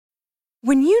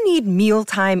When you need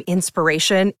mealtime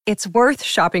inspiration, it's worth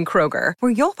shopping Kroger,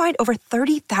 where you'll find over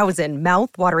 30,000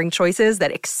 mouth-watering choices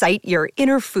that excite your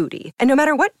inner foodie. And no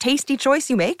matter what tasty choice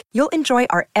you make, you'll enjoy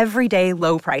our everyday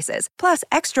low prices, plus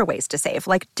extra ways to save,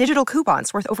 like digital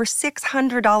coupons worth over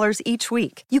 $600 each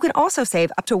week. You can also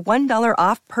save up to $1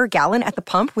 off per gallon at the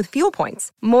pump with fuel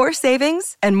points. More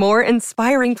savings and more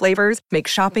inspiring flavors make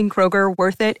shopping Kroger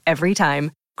worth it every time.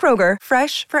 Kroger,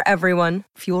 fresh for everyone.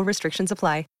 Fuel restrictions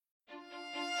apply.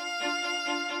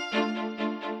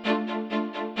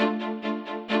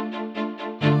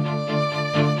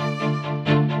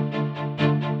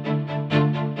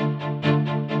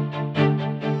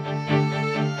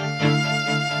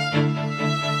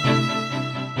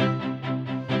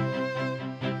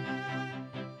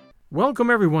 Welcome,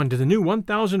 everyone, to the new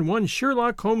 1001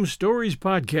 Sherlock Holmes Stories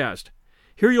podcast.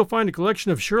 Here you'll find a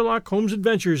collection of Sherlock Holmes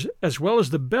adventures, as well as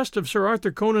the best of Sir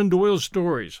Arthur Conan Doyle's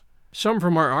stories. Some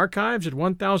from our archives at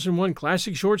 1001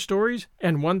 Classic Short Stories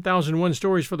and 1001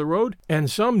 Stories for the Road, and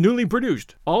some newly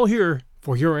produced, all here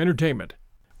for your entertainment.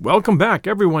 Welcome back,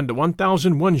 everyone, to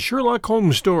 1001 Sherlock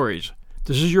Holmes Stories.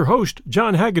 This is your host,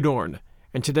 John Hagedorn,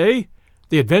 and today,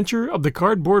 The Adventure of the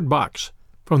Cardboard Box,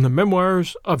 from the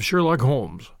Memoirs of Sherlock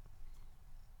Holmes.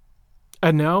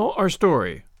 And now, our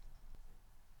story.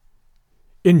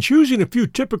 In choosing a few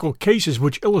typical cases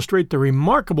which illustrate the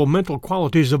remarkable mental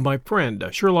qualities of my friend,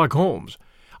 Sherlock Holmes,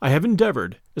 I have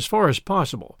endeavored, as far as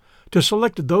possible, to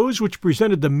select those which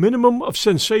presented the minimum of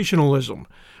sensationalism,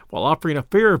 while offering a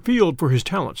fair field for his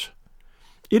talents.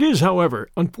 It is, however,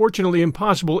 unfortunately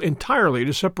impossible entirely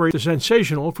to separate the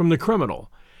sensational from the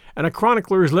criminal, and a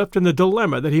chronicler is left in the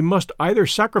dilemma that he must either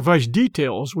sacrifice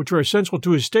details which are essential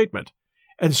to his statement,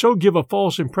 and so give a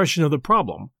false impression of the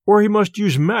problem, or he must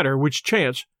use matter which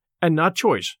chance, and not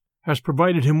choice, has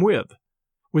provided him with.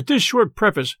 With this short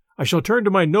preface, I shall turn to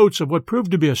my notes of what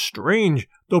proved to be a strange,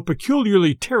 though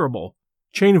peculiarly terrible,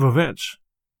 chain of events.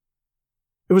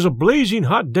 It was a blazing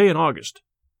hot day in August.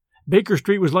 Baker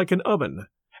Street was like an oven,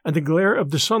 and the glare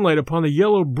of the sunlight upon the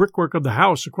yellow brickwork of the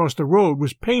house across the road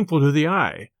was painful to the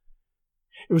eye.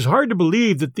 It was hard to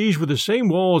believe that these were the same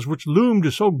walls which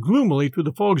loomed so gloomily through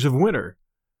the fogs of winter.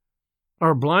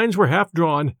 Our blinds were half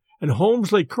drawn, and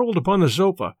Holmes lay curled upon the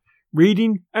sofa,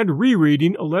 reading and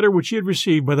rereading a letter which he had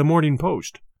received by the morning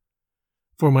post.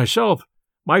 For myself,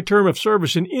 my term of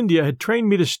service in India had trained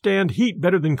me to stand heat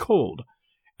better than cold,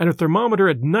 and a thermometer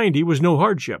at 90 was no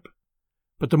hardship.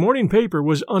 But the morning paper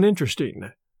was uninteresting.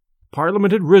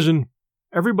 Parliament had risen,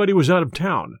 everybody was out of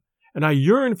town, and I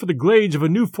yearned for the glades of a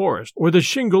New Forest or the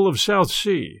shingle of South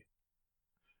Sea.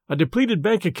 A depleted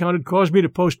bank account had caused me to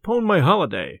postpone my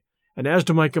holiday, and as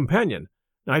to my companion,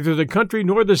 neither the country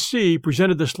nor the sea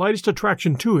presented the slightest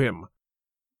attraction to him.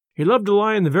 He loved to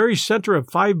lie in the very center of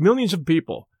 5 millions of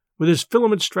people, with his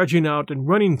filaments stretching out and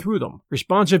running through them,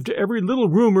 responsive to every little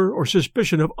rumor or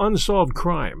suspicion of unsolved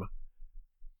crime.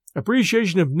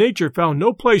 Appreciation of nature found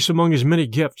no place among his many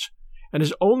gifts, and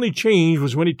his only change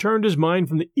was when he turned his mind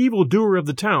from the evildoer of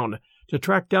the town to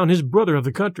track down his brother of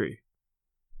the country.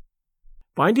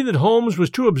 Finding that Holmes was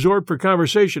too absorbed for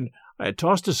conversation, I had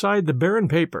tossed aside the barren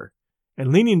paper,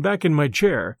 and leaning back in my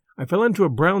chair, I fell into a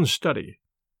brown study.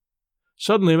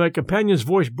 Suddenly my companion's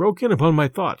voice broke in upon my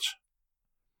thoughts.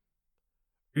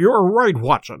 "You are right,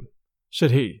 Watson,"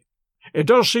 said he. It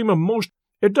does seem a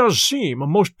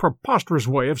most preposterous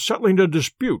way of settling a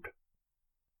dispute."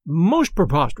 "Most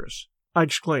preposterous!" I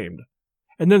exclaimed,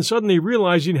 and then suddenly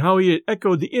realizing how he had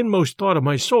echoed the inmost thought of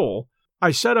my soul, I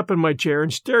sat up in my chair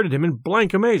and stared at him in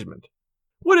blank amazement.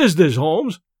 "What is this,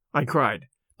 Holmes?" I cried.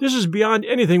 "This is beyond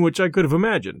anything which I could have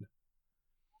imagined."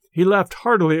 He laughed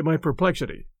heartily at my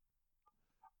perplexity.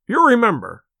 "You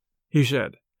remember," he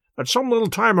said, "that some little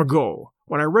time ago,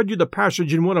 when I read you the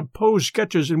passage in one of Poe's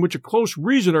sketches in which a close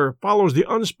reasoner follows the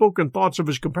unspoken thoughts of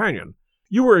his companion,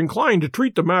 you were inclined to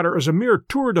treat the matter as a mere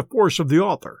tour de force of the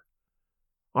author.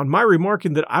 On my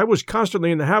remarking that I was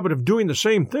constantly in the habit of doing the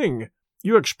same thing,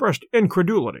 you expressed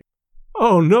incredulity."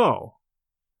 "Oh, no."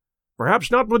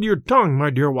 "Perhaps not with your tongue, my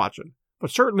dear Watson,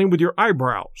 but certainly with your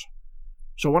eyebrows.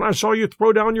 So when I saw you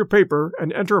throw down your paper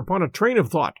and enter upon a train of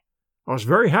thought, I was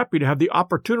very happy to have the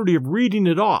opportunity of reading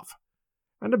it off,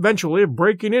 and eventually of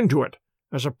breaking into it,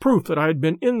 as a proof that I had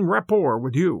been in rapport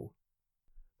with you."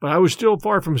 But I was still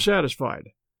far from satisfied.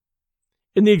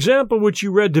 "In the example which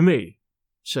you read to me,"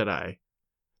 said I,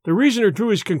 "the reasoner drew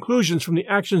his conclusions from the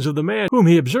actions of the man whom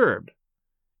he observed.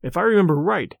 If I remember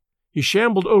right, he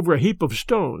shambled over a heap of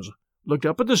stones, looked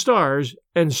up at the stars,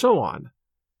 and so on.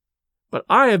 But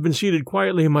I have been seated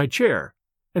quietly in my chair,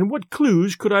 and what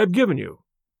clues could I have given you?"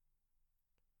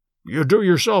 "You do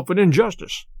yourself an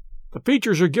injustice. The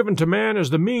features are given to man as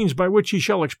the means by which he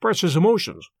shall express his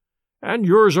emotions, and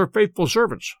yours are faithful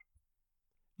servants."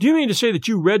 "Do you mean to say that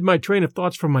you read my train of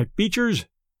thoughts from my features?"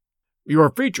 "Your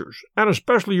features, and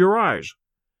especially your eyes.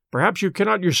 Perhaps you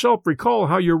cannot yourself recall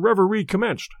how your reverie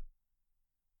commenced."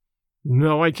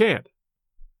 "No, I can't."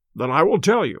 "Then I will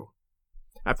tell you.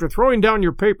 After throwing down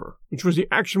your paper, which was the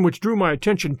action which drew my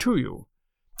attention to you,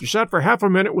 you sat for half a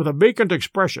minute with a vacant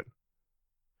expression.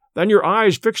 Then your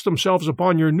eyes fixed themselves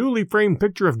upon your newly framed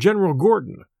picture of General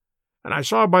Gordon, and I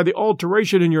saw by the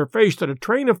alteration in your face that a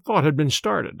train of thought had been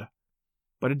started.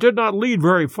 But it did not lead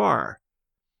very far.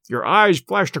 Your eyes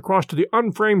flashed across to the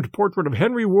unframed portrait of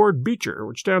Henry Ward Beecher,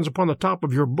 which stands upon the top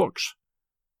of your books.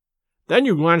 Then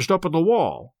you glanced up at the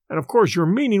wall, and of course your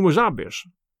meaning was obvious.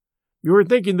 You were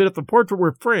thinking that if the portrait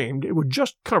were framed, it would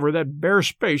just cover that bare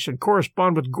space and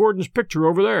correspond with Gordon's picture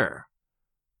over there."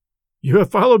 "You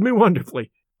have followed me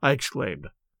wonderfully," I exclaimed.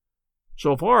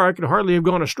 "So far I could hardly have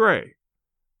gone astray.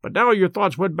 But now your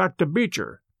thoughts went back to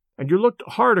Beecher, and you looked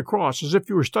hard across as if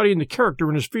you were studying the character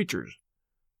in his features.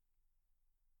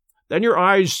 Then your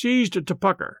eyes ceased to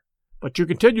pucker, but you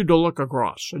continued to look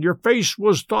across, and your face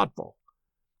was thoughtful.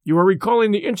 You were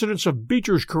recalling the incidents of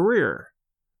Beecher's career.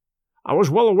 I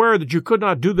was well aware that you could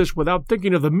not do this without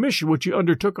thinking of the mission which he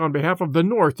undertook on behalf of the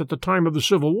North at the time of the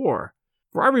Civil War,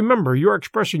 for I remember your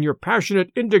expressing your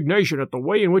passionate indignation at the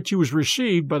way in which he was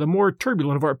received by the more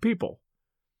turbulent of our people.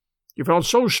 You felt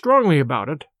so strongly about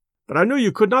it that I knew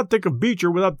you could not think of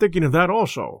Beecher without thinking of that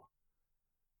also.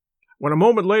 When a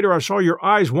moment later I saw your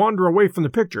eyes wander away from the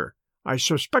picture, I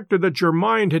suspected that your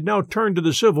mind had now turned to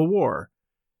the Civil War,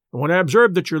 and when I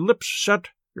observed that your lips set,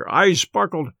 your eyes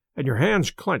sparkled, and your hands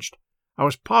clenched, I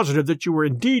was positive that you were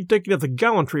indeed thinking of the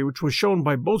gallantry which was shown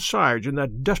by both sides in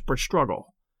that desperate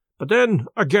struggle. But then,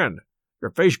 again,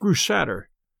 your face grew sadder.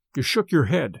 You shook your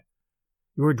head.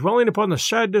 You were dwelling upon the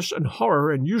sadness and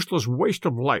horror and useless waste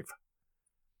of life.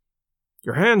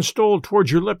 Your hand stole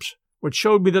towards your lips, which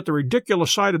showed me that the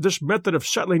ridiculous side of this method of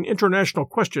settling international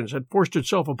questions had forced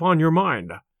itself upon your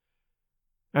mind.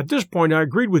 At this point I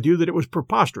agreed with you that it was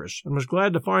preposterous, and was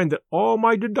glad to find that all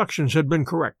my deductions had been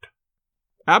correct.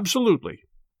 "Absolutely,"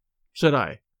 said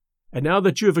I, "and now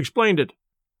that you have explained it,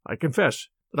 I confess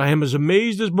that I am as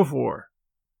amazed as before."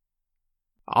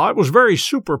 "It was very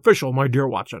superficial, my dear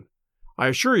Watson, I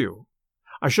assure you.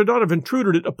 I should not have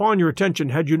intruded it upon your attention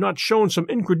had you not shown some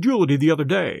incredulity the other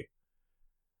day.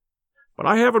 But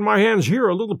I have in my hands here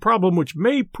a little problem which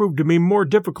may prove to me more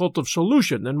difficult of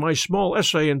solution than my small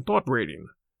essay in thought reading.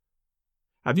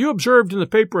 Have you observed in the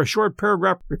paper a short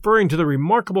paragraph referring to the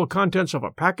remarkable contents of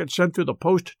a packet sent through the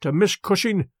post to Miss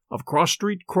Cushing of Cross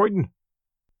Street, Croydon?"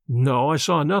 "No, I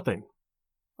saw nothing."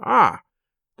 "Ah,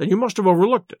 then you must have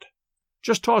overlooked it.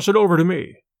 Just toss it over to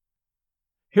me.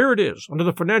 Here it is, under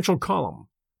the financial column.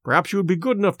 Perhaps you would be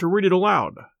good enough to read it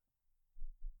aloud."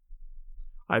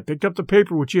 I picked up the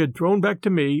paper which he had thrown back to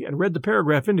me and read the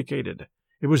paragraph indicated.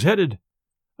 It was headed,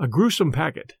 "A Gruesome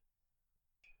Packet."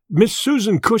 "Miss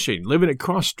Susan Cushing, living at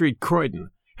Cross Street,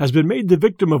 Croydon, has been made the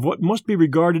victim of what must be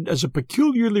regarded as a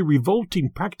peculiarly revolting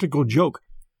practical joke,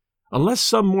 unless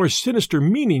some more sinister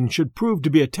meaning should prove to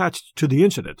be attached to the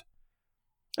incident.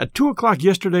 At 2:00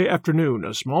 yesterday afternoon,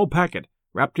 a small packet,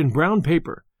 wrapped in brown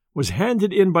paper, was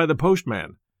handed in by the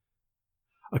postman.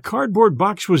 A cardboard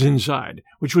box was inside,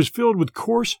 which was filled with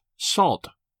coarse salt.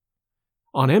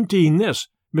 On emptying this,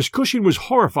 Miss Cushing was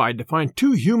horrified to find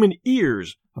 2 human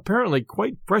ears, apparently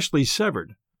quite freshly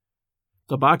severed.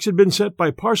 The box had been sent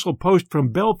by parcel post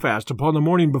from Belfast upon the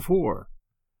morning before.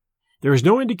 There is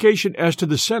no indication as to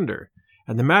the sender,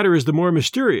 and the matter is the more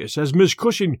mysterious as Miss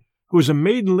Cushing, who is a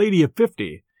maiden lady of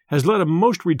 50, has led a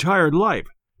most retired life,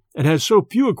 and has so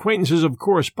few acquaintances of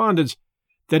correspondence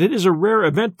that it is a rare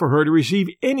event for her to receive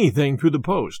anything through the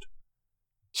post.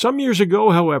 Some years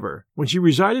ago, however, when she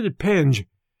resided at Penge,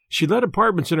 she let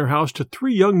apartments in her house to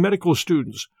 3 young medical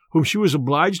students, whom she was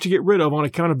obliged to get rid of on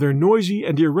account of their noisy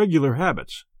and irregular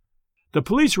habits. The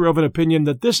police are of an opinion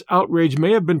that this outrage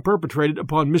may have been perpetrated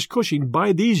upon Miss Cushing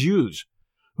by these youths,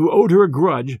 who owed her a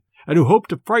grudge, and who hoped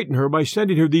to frighten her by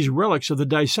sending her these relics of the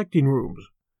dissecting rooms.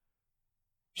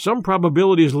 Some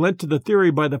probability is lent to the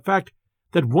theory by the fact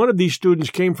that one of these students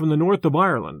came from the north of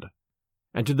Ireland,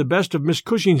 and to the best of Miss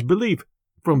Cushing's belief,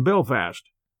 from Belfast.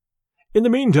 In the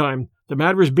meantime, the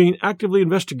matter is being actively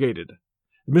investigated,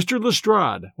 Mr.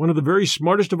 Lestrade, one of the very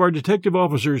smartest of our detective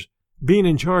officers, being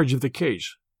in charge of the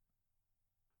case."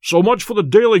 "So much for the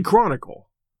Daily Chronicle,"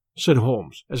 said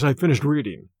Holmes, as I finished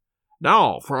reading.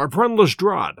 "Now for our friend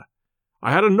Lestrade.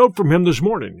 I had a note from him this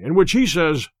morning, in which he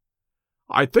says,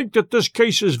 'I think that this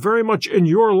case is very much in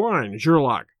your line,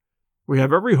 Sherlock. We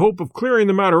have every hope of clearing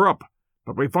the matter up,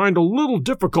 but we find a little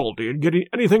difficulty in getting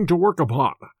anything to work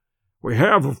upon. We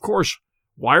have, of course,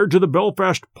 wired to the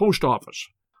Belfast post office,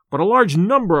 but a large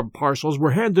number of parcels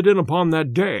were handed in upon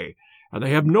that day, and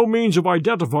they have no means of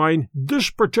identifying this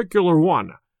particular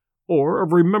one, or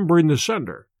of remembering the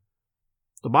sender.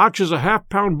 The box is a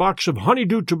half-pound box of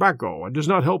honeydew tobacco and does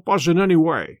not help us in any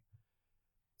way.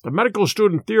 The medical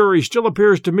student theory still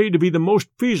appears to me to be the most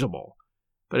feasible,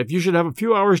 but if you should have a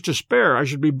few hours to spare, I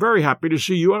should be very happy to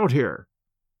see you out here.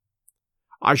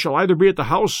 I shall either be at the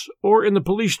house or in the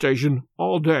police station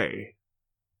all day.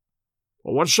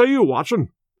 Well, what say you,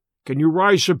 Watson? Can you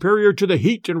rise superior to the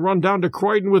heat and run down to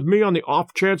Croydon with me on the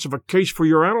off chance of a case for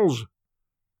your annals?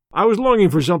 I was longing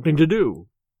for something to do.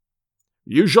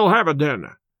 You shall have it, then.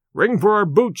 Ring for our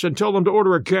boots and tell them to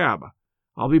order a cab.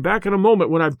 I'll be back in a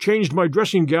moment when I've changed my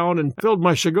dressing gown and filled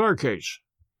my cigar case.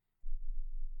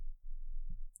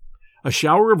 A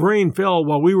shower of rain fell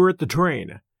while we were at the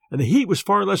train, and the heat was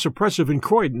far less oppressive in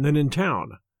Croydon than in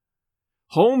town.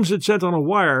 Holmes had sent on a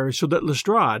wire so that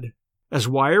Lestrade, as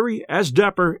wiry, as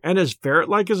dapper, and as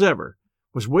ferret-like as ever,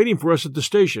 was waiting for us at the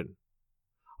station.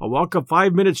 A walk of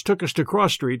 5 minutes took us to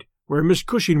Cross Street, where Miss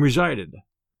Cushing resided.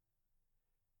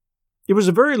 It was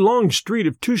a very long street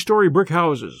of 2-story brick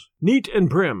houses, neat and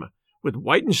prim, with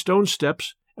whitened stone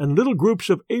steps and little groups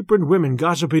of aproned women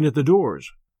gossiping at the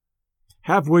doors.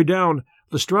 Halfway down,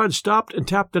 Lestrade stopped and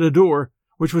tapped at a door,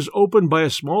 which was opened by a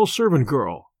small servant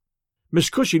girl. Miss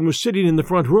Cushing was sitting in the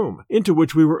front room, into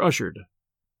which we were ushered.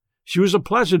 She was a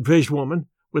placid-faced woman,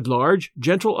 with large,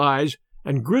 gentle eyes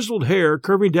and grizzled hair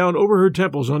curving down over her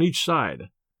temples on each side.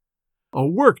 A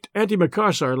worked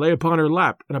antimacassar lay upon her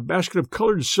lap, and a basket of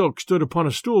colored silk stood upon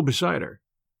a stool beside her.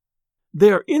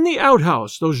 "They are in the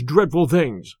outhouse, those dreadful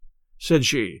things," said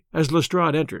she, as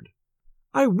Lestrade entered.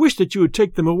 "I wish that you would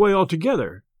take them away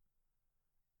altogether."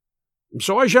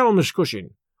 "So I shall, Miss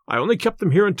Cushing. I only kept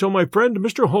them here until my friend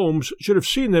Mr. Holmes should have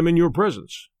seen them in your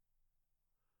presence."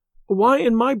 "Why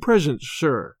in my presence,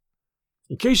 sir?"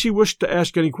 "In case he wished to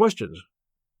ask any questions."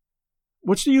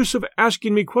 "What's the use of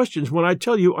asking me questions when I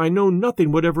tell you I know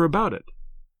nothing whatever about it?"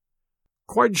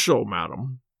 "Quite so,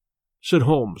 madam," said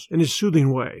Holmes in his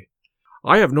soothing way.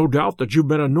 "I have no doubt that you've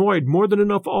been annoyed more than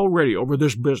enough already over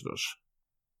this business."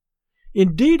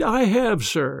 "Indeed I have,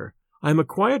 sir. I am a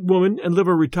quiet woman and live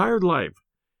a retired life.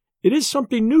 It is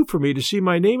something new for me to see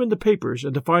my name in the papers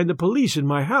and to find the police in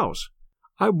my house.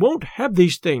 I won't have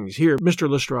these things here, Mr.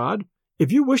 Lestrade.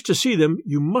 If you wish to see them,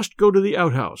 you must go to the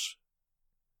outhouse."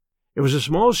 It was a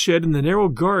small shed in the narrow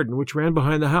garden which ran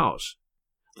behind the house.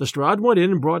 Lestrade went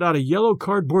in and brought out a yellow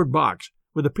cardboard box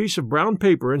with a piece of brown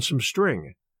paper and some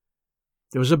string.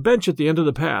 There was a bench at the end of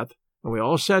the path, and we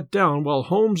all sat down while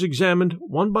Holmes examined,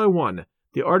 one by one,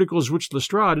 the articles which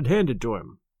Lestrade had handed to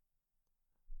him.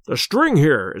 "The string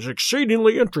here is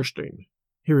exceedingly interesting,"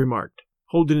 he remarked,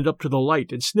 holding it up to the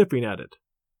light and sniffing at it.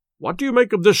 "What do you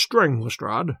make of this string,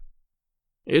 Lestrade?"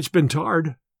 "It's been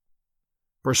tarred."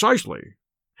 "Precisely.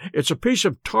 It's a piece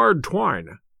of tarred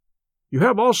twine. You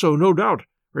have also, no doubt,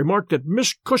 remarked that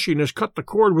Miss Cushing has cut the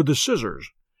cord with the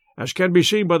scissors, as can be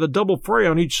seen by the double fray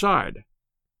on each side.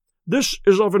 This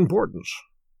is of importance."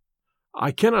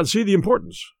 "I cannot see the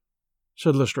importance,"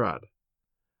 said Lestrade.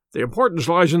 "The importance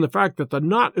lies in the fact that the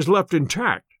knot is left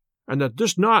intact, and that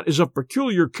this knot is of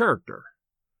peculiar character."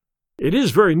 "It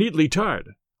is very neatly tied.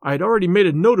 I had already made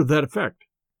a note of that effect,"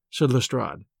 said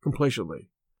Lestrade, complacently.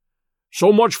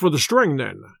 "So much for the string,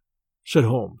 then," said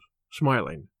Holmes,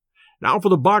 smiling. "Now for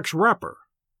the box wrapper.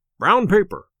 Brown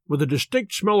paper, with a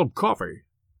distinct smell of coffee.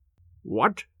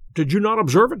 What? Did you not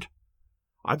observe it?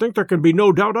 I think there can be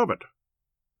no doubt of it.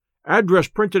 Address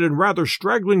printed in rather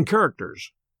straggling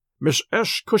characters. Miss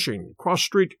S. Cushing, Cross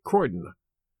Street, Croydon.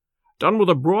 Done with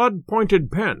a broad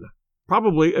pointed pen,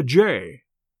 probably a J,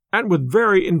 and with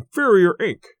very inferior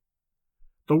ink.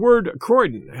 The word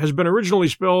Croydon has been originally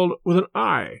spelled with an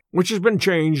I, which has been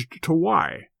changed to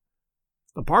Y.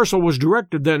 The parcel was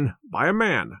directed then by a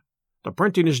man. The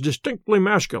printing is distinctly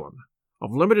masculine,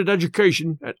 of limited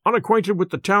education and unacquainted with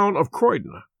the town of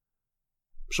Croydon.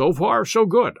 So far, so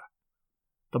good.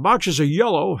 The box is a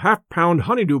yellow, half-pound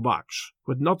honeydew box,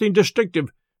 with nothing distinctive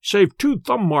save 2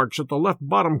 thumb marks at the left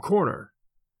bottom corner.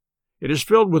 It is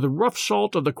filled with rough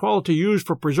salt of the quality used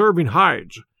for preserving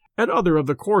hides, and other of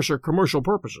the coarser commercial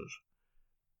purposes.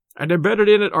 And embedded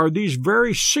in it are these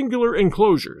very singular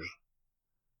enclosures."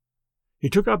 He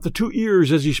took out the 2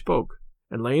 ears as he spoke,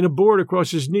 and laying a board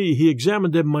across his knee, he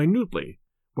examined them minutely,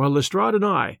 while Lestrade and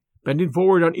I, bending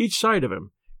forward on each side of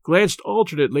him, glanced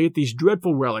alternately at these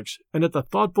dreadful relics and at the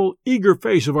thoughtful, eager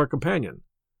face of our companion.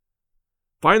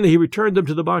 Finally he returned them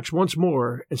to the box once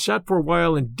more, and sat for a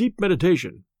while in deep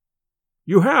meditation.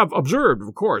 You have observed,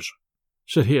 of course,"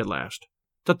 said he at last,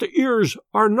 "that the ears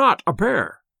are not a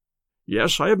pair."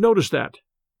 "Yes, I have noticed that,"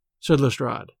 said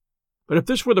Lestrade. "But if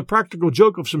this were the practical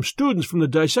joke of some students from the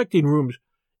dissecting rooms,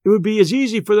 it would be as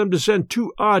easy for them to send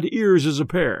 2 odd ears as a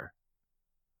pair."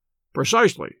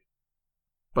 "Precisely.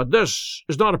 But this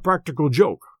is not a practical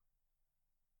joke."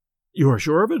 "You are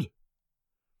sure of it?"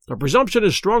 "The presumption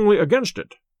is strongly against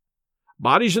it.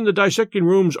 Bodies in the dissecting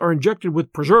rooms are injected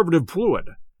with preservative fluid.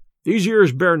 These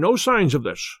ears bear no signs of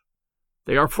this.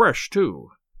 They are fresh,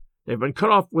 too. They have been cut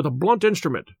off with a blunt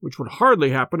instrument, which would hardly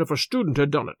happen if a student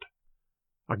had done it.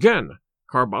 Again,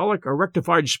 carbolic or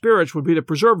rectified spirits would be the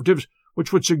preservatives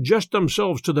which would suggest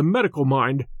themselves to the medical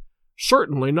mind,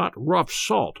 certainly not rough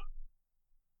salt.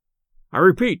 I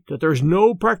repeat that there is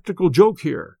no practical joke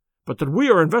here, but that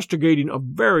we are investigating a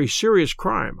very serious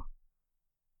crime."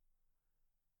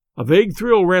 A vague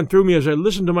thrill ran through me as I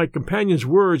listened to my companion's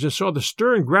words and saw the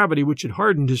stern gravity which had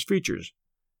hardened his features.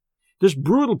 This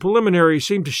brutal preliminary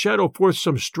seemed to shadow forth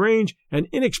some strange and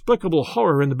inexplicable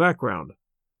horror in the background.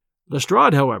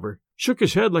 Lestrade, however, shook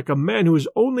his head like a man who is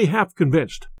only half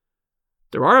convinced.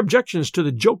 "There are objections to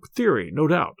the joke theory, no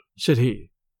doubt," said he,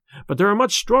 "but there are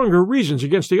much stronger reasons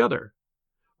against the other.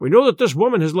 We know that this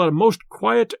woman has led a most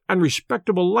quiet and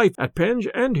respectable life at Penge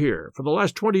and here for the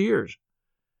last 20 years.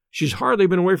 She's hardly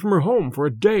been away from her home for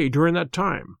a day during that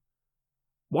time.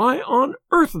 Why on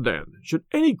earth, then, should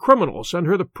any criminal send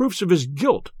her the proofs of his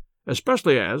guilt,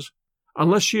 especially as,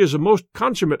 unless she is a most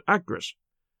consummate actress,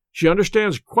 she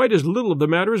understands quite as little of the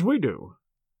matter as we do?"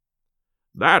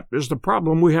 "That is the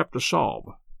problem we have to solve,"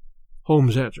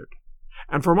 Holmes answered,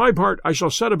 "and for my part I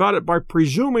shall set about it by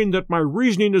presuming that my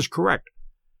reasoning is correct,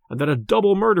 and that a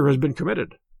double murder has been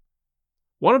committed.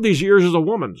 One of these ears is a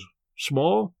woman's,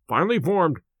 small, finely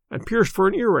formed, and pierced for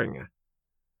an earring.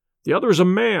 The other is a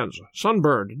man's,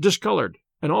 sunburned, discolored,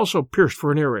 and also pierced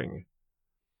for an earring.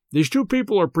 These 2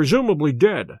 people are presumably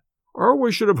dead, or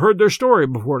we should have heard their story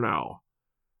before now.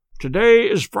 Today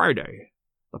is Friday.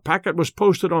 The packet was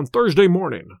posted on Thursday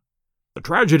morning. The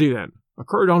tragedy, then,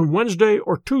 occurred on Wednesday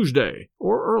or Tuesday,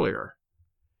 or earlier.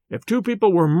 If 2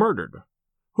 people were murdered,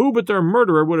 who but their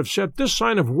murderer would have sent this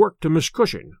sign of work to Miss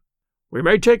Cushing? We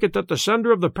may take it that the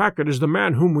sender of the packet is the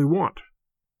man whom we want.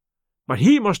 But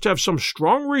he must have some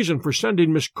strong reason for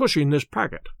sending Miss Cushing this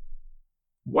packet.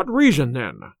 What reason,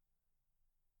 then?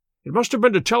 It must have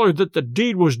been to tell her that the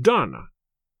deed was done,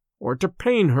 or to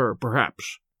pain her,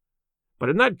 perhaps. But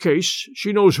in that case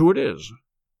she knows who it is.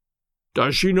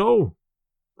 Does she know?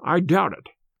 I doubt it.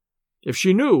 If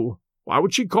she knew, why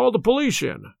would she call the police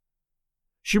in?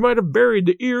 She might have buried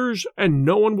the ears, and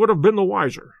no one would have been the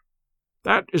wiser.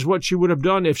 That is what she would have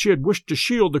done if she had wished to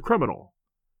shield the criminal.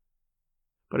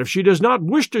 But if she does not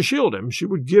wish to shield him, she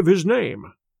would give his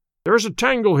name. There is a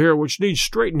tangle here which needs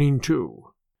straightening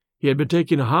too." He had been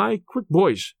taking a high, quick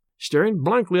voice, staring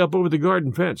blankly up over the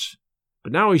garden fence,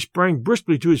 but now he sprang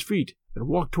briskly to his feet and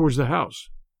walked towards the house.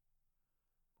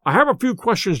 "I have a few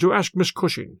questions to ask Miss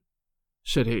Cushing,"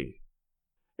 said he.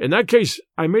 "In that case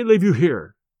I may leave you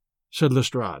here," said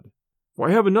Lestrade, "for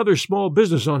I have another small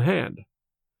business on hand.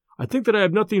 I think that I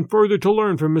have nothing further to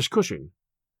learn from Miss Cushing.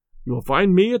 You will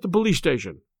find me at the police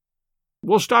station."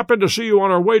 "We'll stop in to see you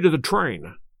on our way to the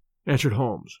train," answered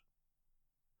Holmes.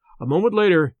 A moment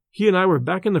later he and I were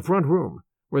back in the front room,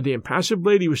 where the impassive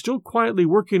lady was still quietly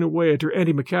working away at her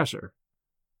antimacassar.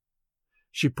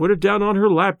 She put it down on her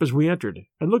lap as we entered,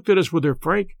 and looked at us with her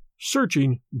frank,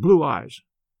 searching blue eyes.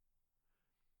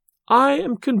 "I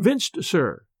am convinced,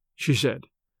 sir," she said,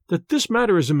 "that this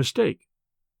matter is a mistake,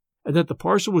 and that the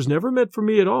parcel was never meant for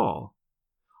me at all.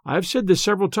 I have said this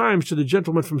several times to the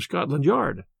gentleman from Scotland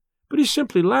Yard, but he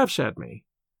simply laughs at me.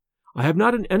 I have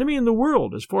not an enemy in the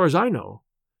world, as far as I know,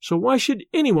 so why should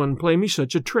anyone play me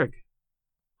such a trick?"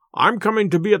 "I'm coming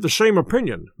to be of the same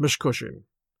opinion, Miss Cushing,"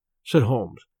 said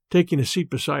Holmes, taking a seat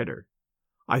beside her.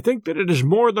 "I think that it is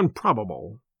more than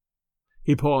probable."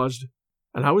 He paused,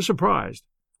 and I was surprised,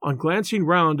 on glancing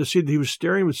round, to see that he was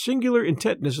staring with singular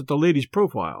intentness at the lady's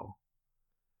profile.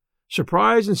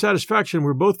 Surprise and satisfaction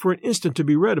were both for an instant to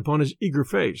be read upon his eager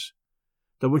face,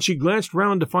 though when she glanced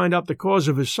round to find out the cause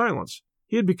of his silence,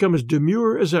 he had become as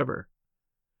demure as ever.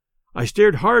 I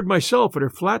stared hard myself at her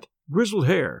flat, grizzled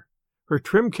hair, her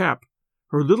trim cap,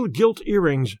 her little gilt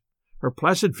earrings, her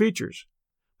placid features,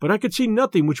 but I could see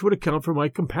nothing which would account for my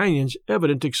companion's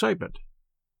evident excitement.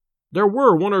 "There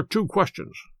were 1 or 2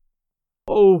 questions."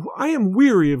 "Oh, I am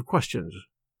weary of questions,"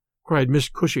 cried Miss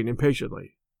Cushing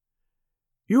impatiently.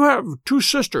 "You have 2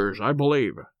 sisters, I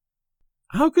believe."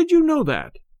 "How could you know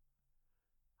that?"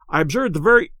 "I observed the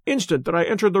very instant that I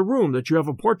entered the room that you have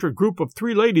a portrait group of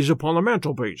 3 ladies upon the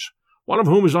mantelpiece, one of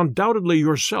whom is undoubtedly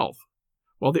yourself,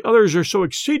 while the others are so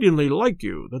exceedingly like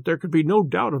you that there could be no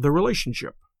doubt of the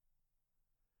relationship."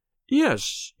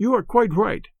 "Yes, you are quite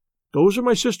right. Those are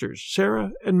my sisters,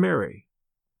 Sarah and Mary."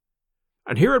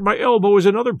 "And here at my elbow is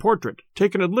another portrait,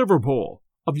 taken at Liverpool,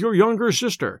 of your younger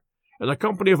sister, in the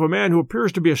company of a man who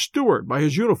appears to be a steward by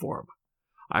his uniform.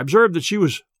 I observed that she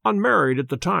was unmarried at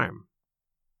the time."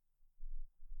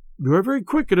 "You are very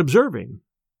quick at observing."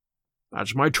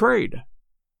 "That's my trade."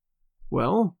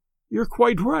 "Well, you're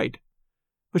quite right.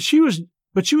 But she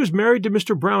was married to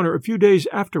Mr. Browner a few days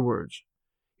afterwards.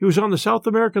 He was on the South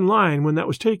American line when that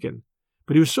was taken,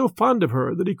 but he was so fond of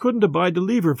her that he couldn't abide to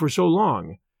leave her for so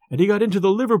long, and he got into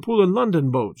the Liverpool and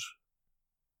London boats."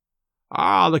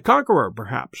 "Ah, the Conqueror,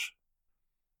 perhaps."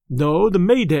 "No, the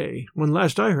Mayday, when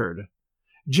last I heard.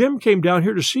 Jim came down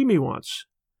here to see me once.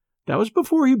 That was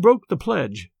before he broke the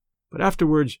pledge, but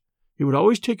afterwards he would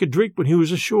always take a drink when he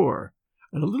was ashore,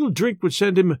 and a little drink would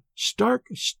send him stark,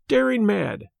 staring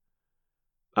mad.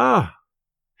 Ah,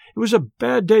 it was a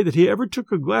bad day that he ever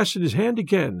took a glass in his hand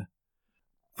again.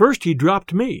 First he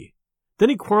dropped me, then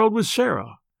he quarreled with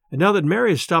Sarah, and now that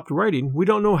Mary has stopped writing, we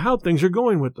don't know how things are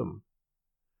going with them."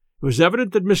 It was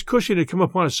evident that Miss Cushing had come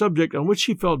upon a subject on which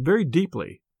she felt very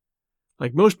deeply.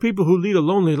 Like most people who lead a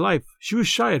lonely life, she was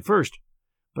shy at first,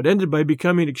 but ended by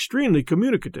becoming extremely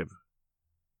communicative.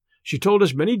 She told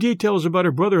us many details about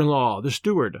her brother-in-law, the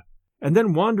steward, and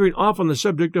then wandering off on the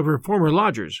subject of her former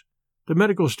lodgers, the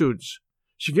medical students,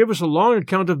 she gave us a long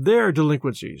account of their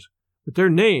delinquencies, with their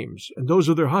names and those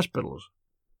of their hospitals.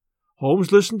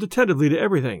 Holmes listened attentively to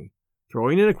everything,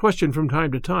 throwing in a question from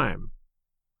time to time.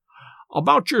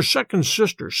 "About your second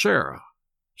sister, Sarah,"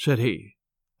 said he.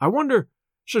 "I wonder,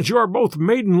 since you are both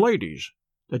maiden ladies,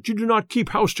 that you do not keep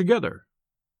house together."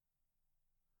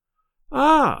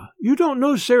 "Ah, you don't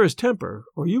know Sarah's temper,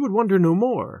 or you would wonder no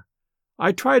more.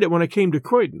 I tried it when I came to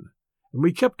Croydon, and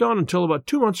we kept on until about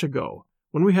 2 months ago,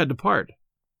 when we had to part.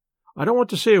 I don't want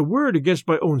to say a word against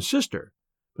my own sister,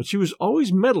 but she was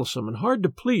always meddlesome and hard to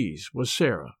please, was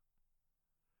Sarah."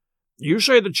 "You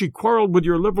say that she quarreled with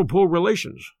your Liverpool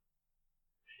relations?"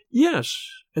 "Yes,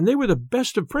 and they were the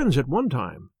best of friends at one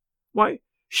time. Why,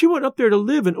 she went up there to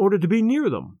live in order to be near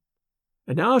them.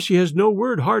 And now she has no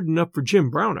word hard enough for Jim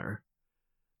Browner.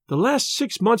 The last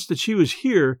 6 months that she was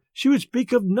here, she would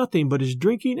speak of nothing but his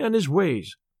drinking and his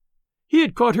ways. He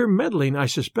had caught her meddling, I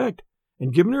suspect,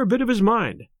 and given her a bit of his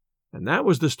mind, and that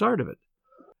was the start of it."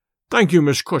 "Thank you,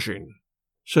 Miss Cushing,"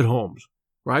 said Holmes,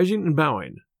 rising and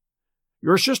bowing.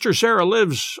 "Your sister Sarah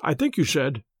lives, I think you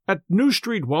said, at New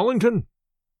Street, Wallington?"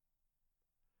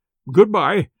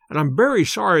 "Goodbye, and I'm very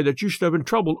sorry that you should have been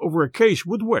troubled over a case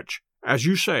with which, as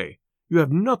you say, you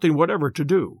have nothing whatever to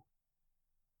do."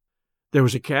 There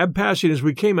was a cab passing as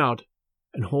we came out,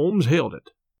 and Holmes hailed it.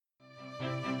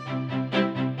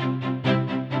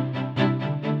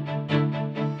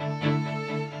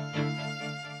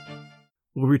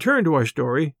 We'll return to our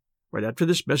story right after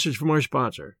this message from our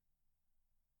sponsor.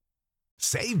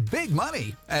 Save big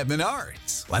money at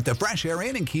Menards. Let the fresh air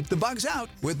in and keep the bugs out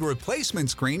with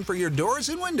replacement screen for your doors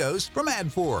and windows from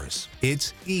AdForce.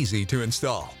 It's easy to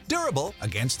install, durable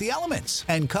against the elements,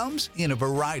 and comes in a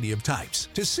variety of types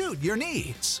to suit your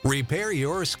needs. Repair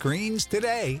your screens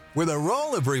today with a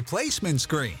roll of replacement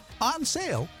screen on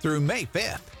sale through May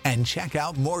 5th. And check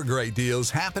out more great deals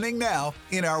happening now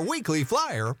in our weekly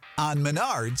flyer on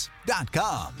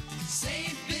Menards.com.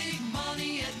 Save big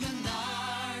money at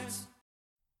Menards.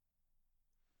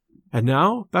 And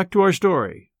now, back to our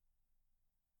story.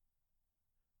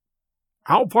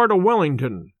 "How far to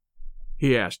Wellington?"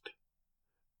 he asked.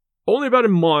 "Only about a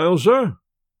mile, sir."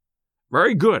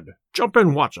 "Very good. Jump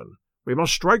in, Watson. We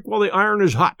must strike while the iron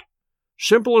is hot.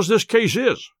 Simple as this case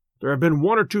is, there have been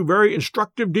 1 or 2 very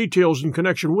instructive details in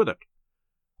connection with it.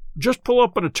 Just pull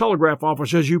up at a telegraph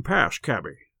office as you pass,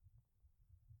 cabby."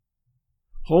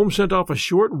 Holmes sent off a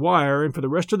short wire, and for the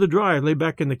rest of the drive lay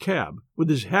back in the cab, with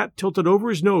his hat tilted over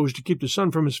his nose to keep the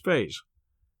sun from his face.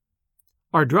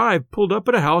 Our drive pulled up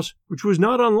at a house which was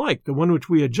not unlike the one which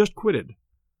we had just quitted.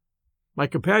 My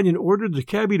companion ordered the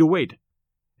cabby to wait,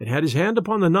 and had his hand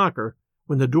upon the knocker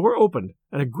when the door opened,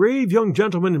 and a grave young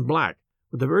gentleman in black,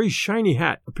 with a very shiny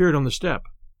hat, appeared on the step.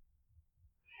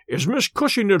 "Is Miss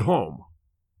Cushing at home?"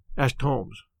 asked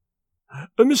Holmes.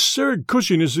 "Miss Sarah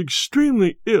Cushing is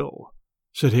extremely ill,"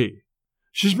 said he.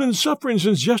 "She's been suffering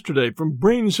since yesterday from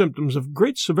brain symptoms of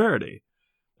great severity.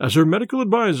 As her medical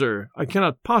adviser, I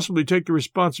cannot possibly take the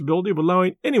responsibility of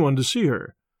allowing anyone to see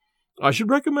her. I should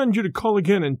recommend you to call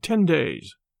again in 10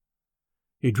 days.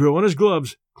 He drew on his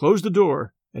gloves, closed the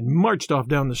door, and marched off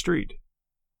down the street.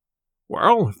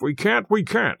 "Well, if we can't, we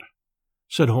can't,"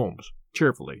 said Holmes,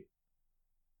 cheerfully.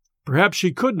 Perhaps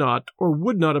she could not or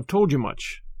would not have told you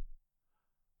much.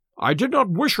 I did not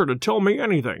wish her to tell me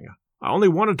anything. I only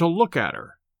wanted to look at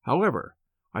her. However,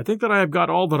 I think that I have got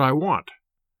all that I want.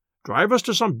 Drive us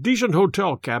to some decent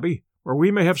hotel, cabby, where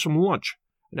we may have some lunch,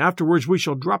 and afterwards we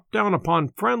shall drop down upon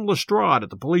friend Lestrade at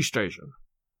the police station.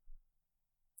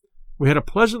 We had a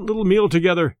pleasant little meal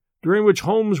together, during which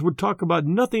Holmes would talk about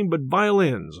nothing but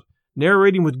violins,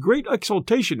 narrating with great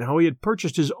exultation how he had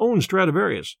purchased his own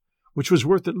Stradivarius, which was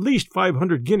worth at least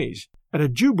 500 guineas, at a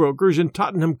Jew broker's in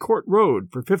Tottenham Court Road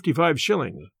for 55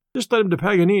 shillings. This led him to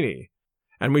Paganini,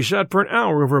 and we sat for an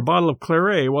hour over a bottle of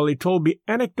claret while he told me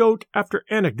anecdote after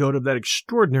anecdote of that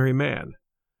extraordinary man.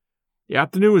 The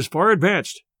afternoon was far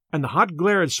advanced, and the hot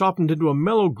glare had softened into a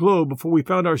mellow glow before we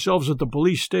found ourselves at the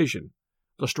police station.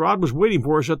 Lestrade was waiting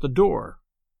for us at the door.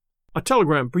 "A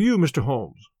telegram for you, Mr.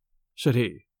 Holmes," said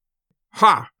he.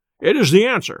 "Ha! It is the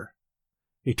answer."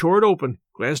 He tore it open,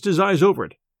 glanced his eyes over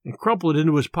it, and crumpled it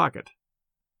into his pocket.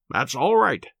 "That's all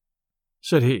right,"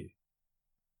 said he.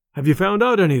 "Have you found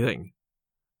out anything?"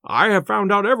 "I have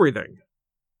found out everything."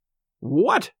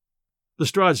 "What?"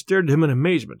 Lestrade stared at him in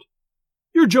amazement.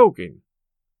 "You're joking."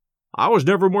 "I was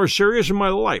never more serious in my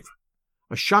life.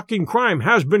 A shocking crime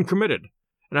has been committed,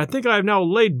 and I think I have now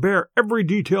laid bare every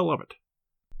detail of it."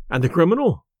 "And the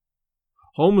criminal?"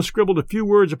 Holmes scribbled a few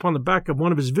words upon the back of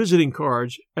one of his visiting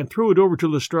cards and threw it over to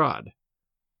Lestrade.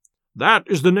 "That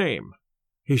is the name,"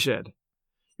 he said.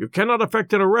 "You cannot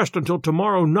effect an arrest until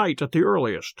tomorrow night at the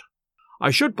earliest.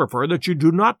 I should prefer that you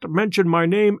do not mention my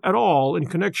name at all in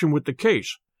connection with the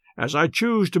case, as I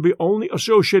choose to be only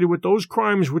associated with those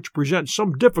crimes which present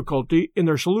some difficulty in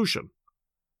their solution.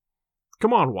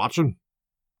 Come on, Watson."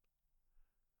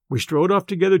 We strode off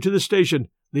together to the station,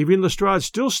 leaving Lestrade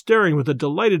still staring with a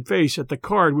delighted face at the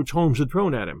card which Holmes had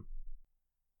thrown at him.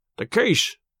 "The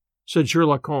case," said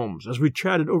Sherlock Holmes, as we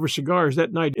chatted over cigars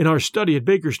that night in our study at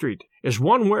Baker Street, "is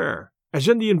one where, as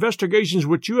in the investigations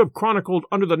which you have chronicled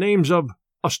under the names of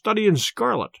A Study in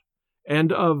Scarlet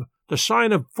and of The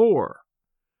Sign of Four,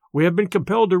 we have been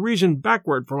compelled to reason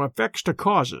backward from effects to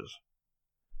causes.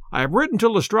 I have written to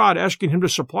Lestrade asking him to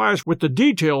supply us with the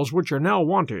details which are now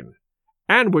wanting,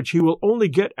 and which he will only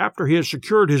get after he has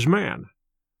secured his man.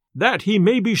 That he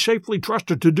may be safely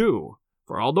trusted to do,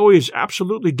 for although he is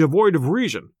absolutely devoid of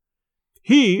reason,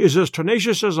 he is as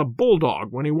tenacious as a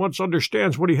bulldog when he once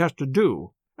understands what he has to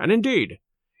do, and indeed,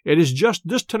 it is just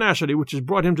this tenacity which has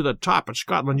brought him to the top at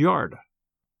Scotland Yard."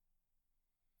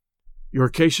 "Your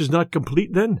case is not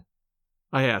complete, then?"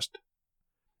 I asked.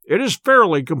 "It is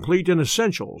fairly complete in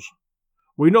essentials.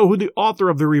 We know who the author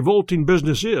of the revolting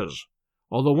business is,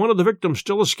 although one of the victims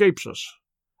still escapes us.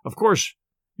 Of course,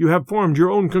 you have formed your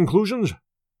own conclusions?"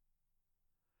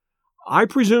 "I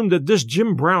presume that this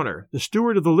Jim Browner, the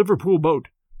steward of the Liverpool boat,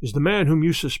 is the man whom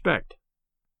you suspect."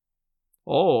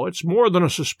 "Oh, it's more than a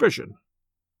suspicion."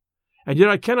 "And yet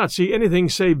I cannot see anything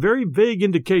save very vague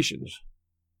indications."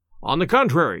 "On the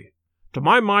contrary, to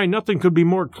my mind nothing could be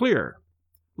more clear.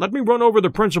 Let me run over the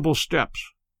principal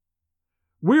steps.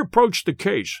 We approached the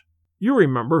case, you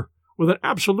remember, with an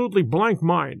absolutely blank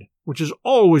mind, which is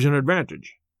always an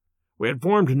advantage. We had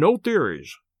formed no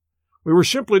theories. We were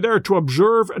simply there to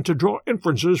observe and to draw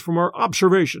inferences from our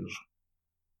observations.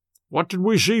 What did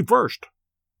we see first?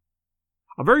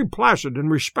 A very placid and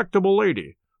respectable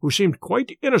lady, who seemed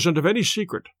quite innocent of any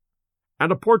secret,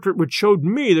 and a portrait which showed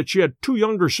me that she had 2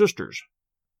 younger sisters.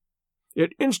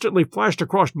 It instantly flashed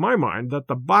across my mind that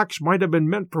the box might have been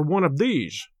meant for one of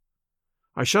these.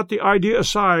 I set the idea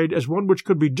aside as one which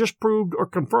could be disproved or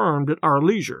confirmed at our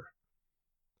leisure.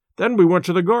 Then we went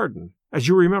to the garden, as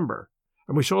you remember,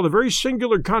 and we saw the very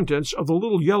singular contents of the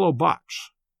little yellow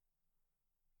box.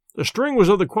 The string was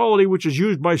of the quality which is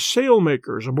used by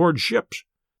sailmakers aboard ships,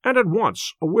 and at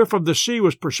once a whiff of the sea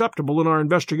was perceptible in our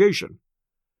investigation.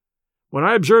 When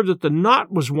I observed that the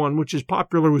knot was one which is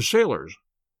popular with sailors,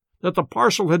 that the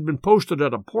parcel had been posted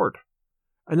at a port,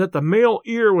 and that the male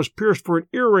ear was pierced for an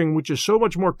earring which is so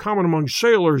much more common among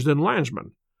sailors than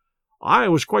landsmen, I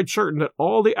was quite certain that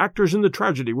all the actors in the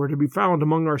tragedy were to be found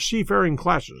among our seafaring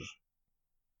classes.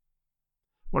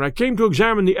 When I came to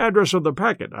examine the address of the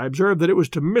packet, I observed that it was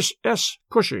to Miss S.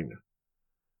 Cushing.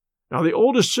 Now, the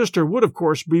oldest sister would, of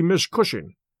course, be Miss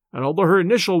Cushing, and although her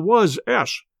initial was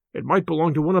S, it might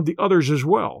belong to one of the others as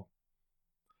well.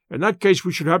 In that case,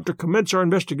 we should have to commence our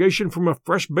investigation from a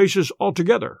fresh basis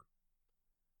altogether.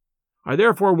 I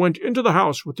therefore went into the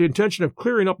house with the intention of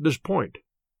clearing up this point.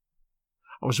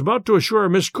 I was about to assure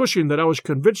Miss Cushing that I was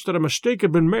convinced that a mistake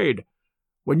had been made,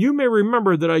 when you may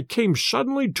remember that I came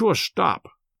suddenly to a stop.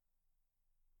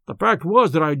 The fact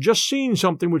was that I had just seen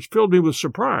something which filled me with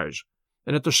surprise,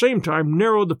 and at the same time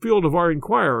narrowed the field of our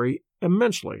inquiry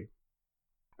immensely.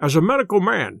 As a medical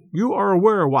man, you are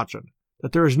aware, Watson,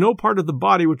 that there is no part of the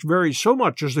body which varies so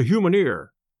much as the human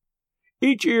ear.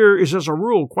 Each ear is as a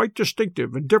rule quite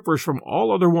distinctive and differs from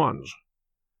all other ones.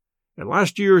 In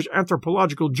last year's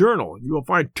Anthropological Journal you will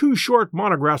find 2 short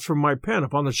monographs from my pen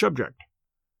upon the subject.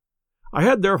 I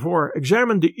had therefore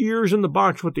examined the ears in the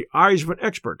box with the eyes of an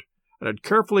expert, and had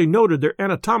carefully noted their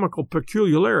anatomical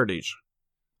peculiarities.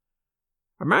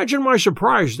 Imagine my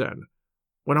surprise, then,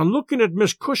 when on looking at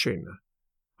Miss Cushing,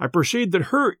 I perceived that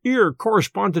her ear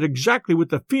corresponded exactly with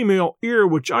the female ear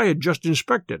which I had just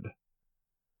inspected.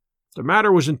 The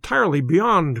matter was entirely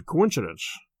beyond coincidence.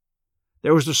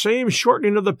 There was the same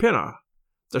shortening of the pinna,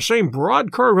 the same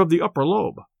broad curve of the upper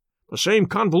lobe, the same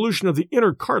convolution of the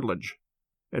inner cartilage.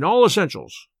 In all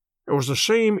essentials, it was the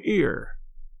same ear.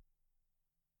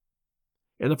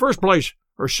 In the first place,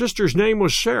 her sister's name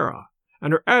was Sarah,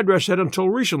 and her address had until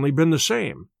recently been the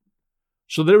same,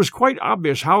 so that it was quite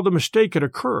obvious how the mistake had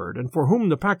occurred and for whom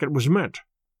the packet was meant.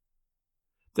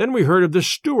 Then we heard of this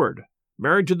steward,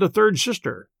 married to the third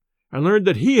sister, and learned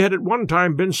that he had at one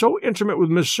time been so intimate with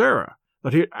Miss Sarah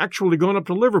that he had actually gone up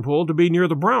to Liverpool to be near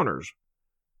the Browners,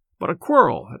 but a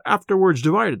quarrel had afterwards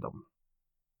divided them.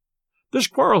 This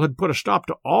quarrel had put a stop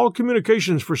to all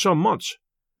communications for some months,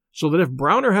 so that if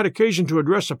Browner had occasion to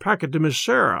address a packet to Miss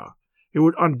Sarah, he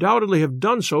would undoubtedly have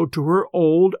done so to her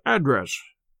old address.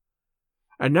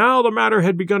 And now the matter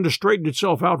had begun to straighten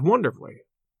itself out wonderfully.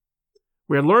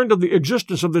 We had learned of the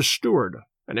existence of this steward,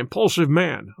 an impulsive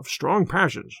man of strong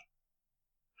passions.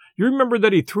 You remember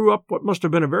that he threw up what must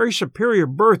have been a very superior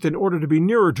berth in order to be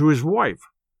nearer to his wife,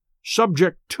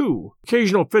 subject to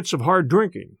occasional fits of hard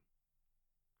drinking.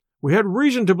 We had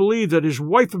reason to believe that his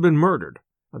wife had been murdered,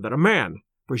 and that a man,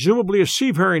 presumably a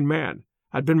seafaring man,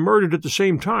 had been murdered at the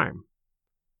same time.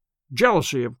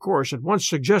 Jealousy, of course, at once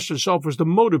suggests itself as the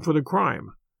motive for the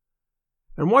crime.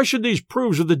 And why should these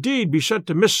proofs of the deed be sent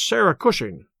to Miss Sarah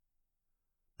Cushing?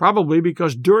 Probably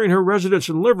because during her residence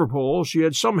in Liverpool she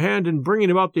had some hand in bringing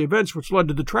about the events which led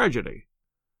to the tragedy.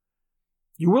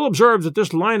 You will observe that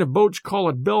this line of boats call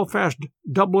at Belfast,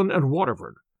 Dublin, and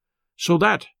Waterford, so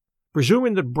that,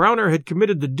 presuming that Browner had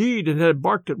committed the deed and had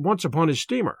embarked at once upon his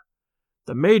steamer,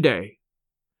 the Mayday,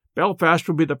 Belfast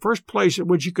would be the first place at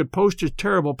which he could post his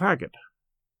terrible packet.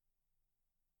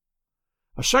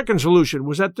 A second solution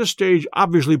was at this stage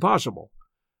obviously possible,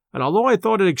 and although I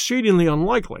thought it exceedingly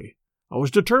unlikely, I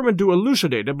was determined to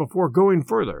elucidate it before going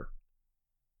further.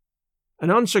 An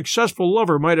unsuccessful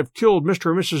lover might have killed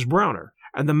Mr. and Mrs. Browner,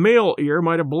 and the male ear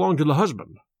might have belonged to the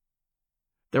husband.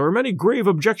 There were many grave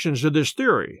objections to this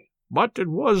theory, but it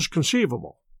was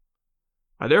conceivable.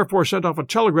 I therefore sent off a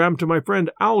telegram to my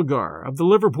friend Algar of the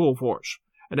Liverpool force,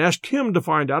 and asked him to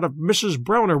find out if Mrs.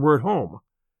 Browner were at home,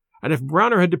 and if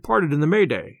Browner had departed in the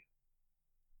Mayday.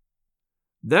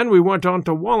 Then we went on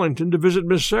to Wallington to visit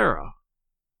Miss Sarah.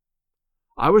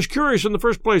 I was curious in the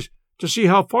first place to see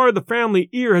how far the family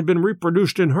ear had been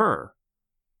reproduced in her.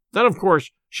 Then, of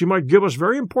course, she might give us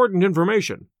very important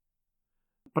information.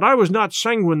 But I was not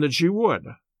sanguine that she would.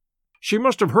 She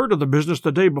must have heard of the business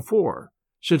the day before,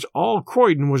 since all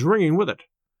Croydon was ringing with it,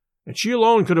 and she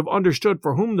alone could have understood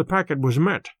for whom the packet was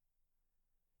meant.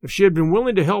 If she had been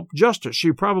willing to help justice,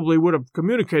 she probably would have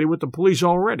communicated with the police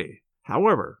already.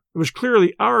 However, it was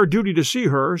clearly our duty to see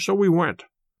her, so we went.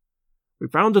 We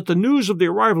found that the news of the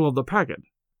arrival of the packet,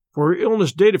 for her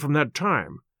illness dated from that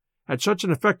time, had such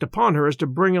an effect upon her as to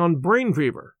bring on brain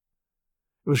fever.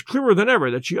 It was clearer than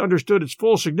ever that she understood its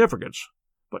full significance,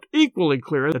 but equally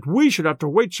clear that we should have to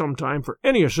wait some time for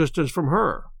any assistance from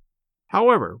her.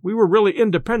 However, we were really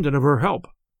independent of her help.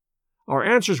 Our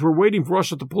answers were waiting for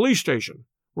us at the police station,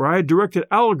 where I had directed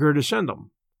Algar to send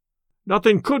them.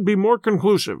 Nothing could be more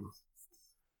conclusive.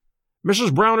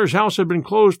 Mrs. Browner's house had been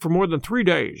closed for more than 3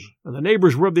 days, and the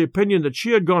neighbors were of the opinion that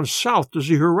she had gone south to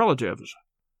see her relatives.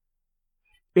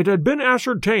 It had been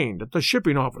ascertained at the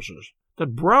shipping offices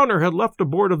that Browner had left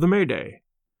aboard of the Mayday,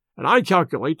 and I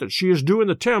calculate that she is due in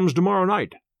the Thames tomorrow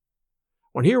night.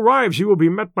 When he arrives he will be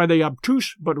met by the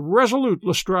obtuse but resolute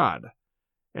Lestrade,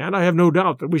 and I have no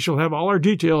doubt that we shall have all our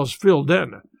details filled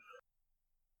then.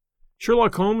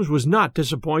 Sherlock Holmes was not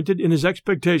disappointed in his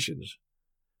expectations.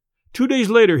 2 days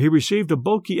later he received a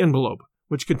bulky envelope,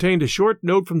 which contained a short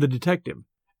note from the detective,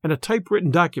 and a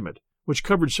typewritten document, which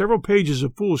covered several pages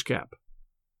of foolscap.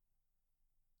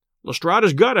 "Lestrade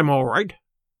has got him, all right,"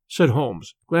 said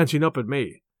Holmes, glancing up at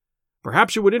me.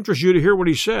 "Perhaps it would interest you to hear what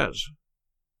he says.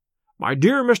 My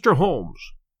dear Mr. Holmes,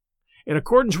 in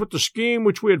accordance with the scheme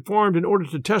which we had formed in order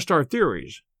to test our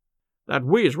theories—that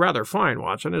 'we' is rather fine,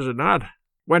 Watson, is it not?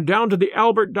 Went down to the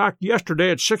Albert dock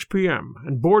yesterday at 6 p.m.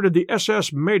 and boarded the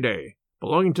SS Mayday,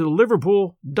 belonging to the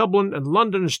Liverpool, Dublin, and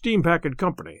London Steam Packet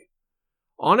Company.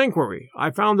 On inquiry,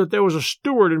 I found that there was a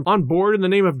steward on board in the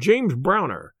name of James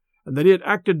Browner, and that he had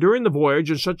acted during the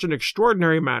voyage in such an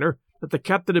extraordinary manner that the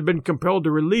captain had been compelled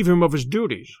to relieve him of his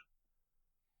duties.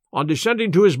 On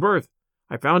descending to his berth,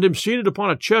 I found him seated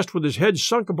upon a chest with his head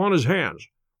sunk upon his hands,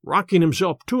 rocking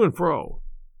himself to and fro.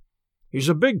 He's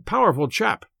a big, powerful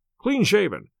chap,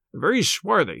 clean-shaven, and very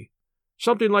swarthy,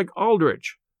 something like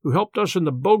Aldrich, who helped us in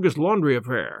the bogus laundry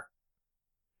affair.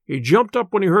 He jumped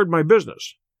up when he heard my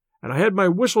business, and I had my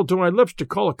whistle to my lips to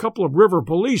call a couple of river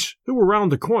police who were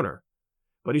round the corner,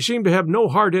 but he seemed to have no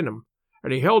heart in him,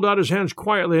 and he held out his hands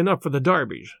quietly enough for the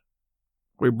darbies.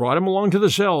 We brought him along to the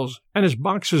cells, and his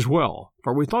box as well,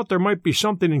 for we thought there might be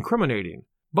something incriminating,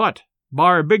 but,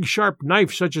 bar a big sharp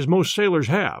knife such as most sailors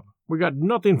have, we got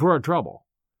nothing for our trouble.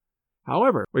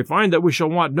 However, we find that we shall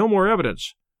want no more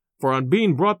evidence, for on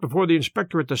being brought before the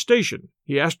inspector at the station,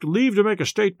 he asked leave to make a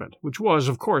statement, which was,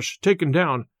 of course, taken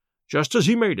down, just as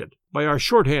he made it, by our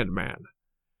shorthand man.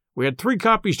 We had 3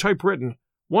 copies typewritten,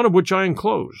 one of which I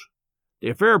enclose. The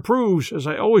affair proves, as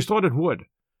I always thought it would,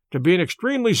 to be an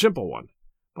extremely simple one,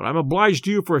 but I'm obliged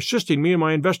to you for assisting me in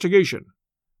my investigation.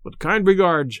 With kind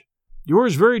regards,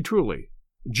 yours very truly,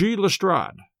 G.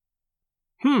 Lestrade.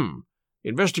 The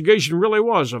investigation really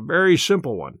was a very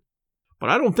simple one, but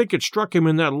I don't think it struck him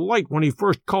in that light when he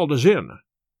first called us in.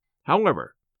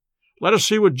 However, let us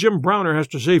see what Jim Browner has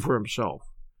to say for himself.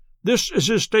 This is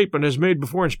his statement as made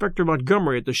before Inspector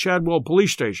Montgomery at the Shadwell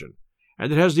Police Station,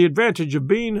 and it has the advantage of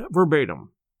being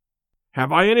verbatim.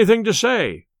 "Have I anything to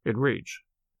say?" it reads.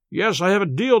 "Yes, I have a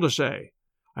deal to say.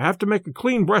 I have to make a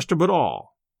clean breast of it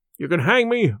all. You can hang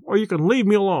me, or you can leave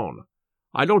me alone.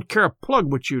 I don't care a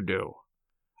plug what you do.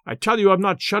 I tell you I've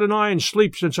not shut an eye in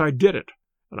sleep since I did it,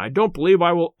 and I don't believe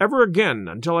I will ever again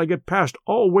until I get past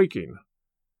all waking.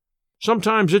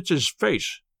 Sometimes it's his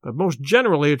face, but most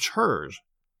generally it's hers.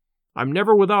 I'm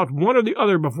never without one or the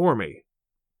other before me.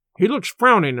 He looks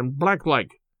frowning and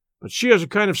black-like, but she has a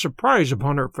kind of surprise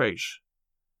upon her face.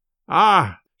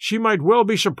 Ah, she might well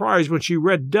be surprised when she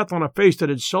read death on a face that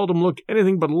had seldom looked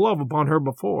anything but love upon her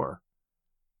before.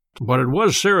 But it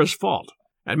was Sarah's fault,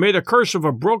 and may the curse of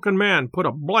a broken man put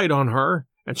a blight on her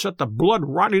and set the blood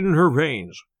rotting in her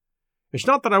veins. It's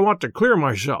not that I want to clear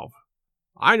myself.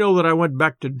 I know that I went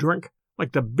back to drink,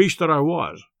 like the beast that I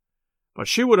was. But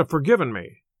she would have forgiven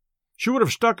me. She would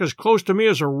have stuck as close to me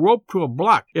as a rope to a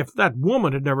block if that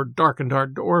woman had never darkened our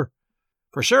door.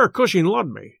 For Sarah Cushing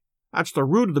loved me. That's the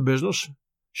root of the business.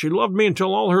 She loved me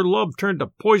until all her love turned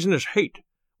to poisonous hate,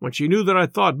 when she knew that I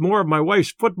thought more of my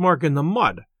wife's footmark in the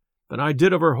mud than I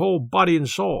did of her whole body and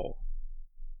soul.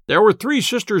 There were 3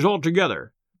 sisters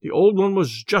altogether. The old one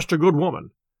was just a good woman,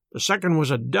 the second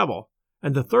was a devil,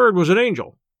 and the third was an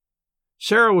angel.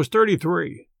 Sarah was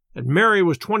 33, and Mary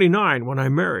was 29 when I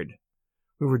married.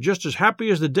 We were just as happy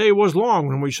as the day was long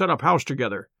when we set up house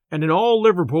together, and in all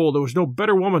Liverpool there was no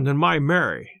better woman than my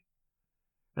Mary.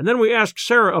 And then we asked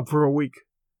Sarah up for a week,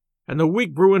 and the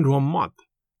week grew into a month,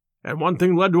 and one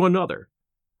thing led to another,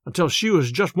 until she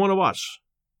was just one of us.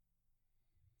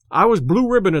 I was blue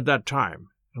ribbon at that time,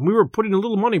 and we were putting a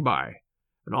little money by,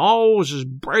 and all was as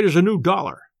bright as a new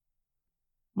dollar.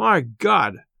 My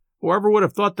God, whoever would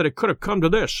have thought that it could have come to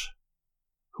this?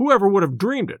 Whoever would have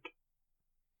dreamed it?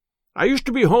 I used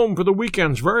to be home for the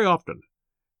weekends very often,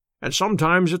 and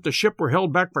sometimes if the ship were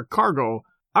held back for cargo,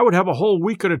 I would have a whole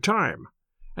week at a time,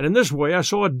 and in this way I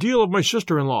saw a deal of my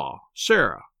sister-in-law,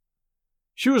 Sarah.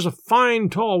 She was a fine,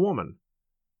 tall woman,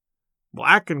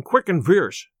 black and quick and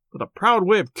fierce, with a proud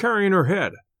way of carrying her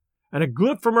head, and a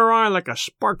glint from her eye like a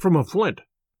spark from a flint.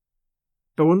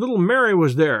 But when little Mary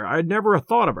was there, I had never a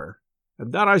thought of her,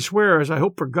 and that I swear as I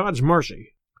hope for God's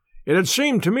mercy. It had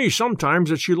seemed to me sometimes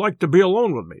that she liked to be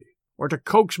alone with me, or to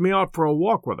coax me out for a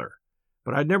walk with her,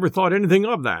 but I'd never thought anything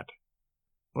of that.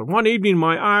 But one evening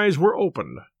my eyes were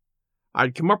opened.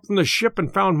 I'd come up from the ship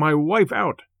and found my wife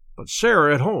out, but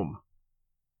Sarah at home.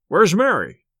 "Where's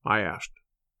Mary?" I asked.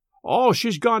 "Oh,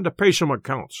 she's gone to pay some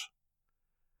accounts."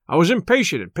 I was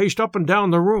impatient and paced up and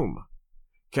down the room.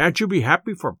 "Can't you be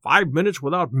happy for 5 minutes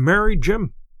without Mary,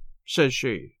 Jim?" says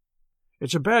she.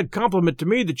 "It's a bad compliment to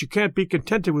me that you can't be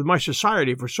contented with my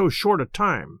society for so short a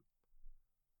time."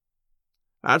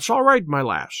 "That's all right, my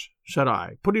lass," said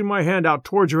I, putting my hand out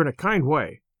towards her in a kind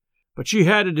way, but she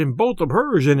had it in both of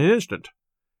hers in an instant,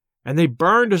 and they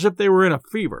burned as if they were in a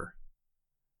fever.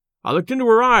 I looked into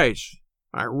her eyes.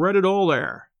 I read it all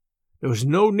there. There was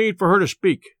no need for her to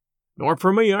speak, nor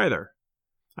for me either.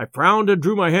 I frowned and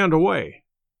drew my hand away.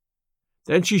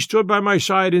 Then she stood by my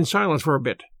side in silence for a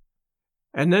bit,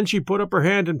 and then she put up her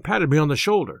hand and patted me on the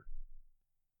shoulder.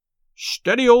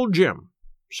 "Steady, old Jim,"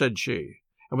 said she,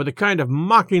 and with a kind of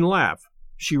mocking laugh,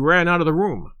 she ran out of the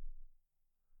room.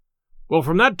 Well,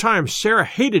 from that time Sarah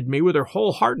hated me with her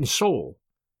whole heart and soul.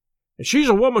 And she's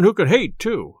a woman who could hate,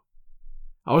 too.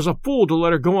 I was a fool to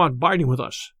let her go on biding with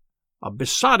us. A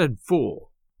besotted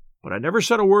fool. But I never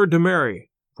said a word to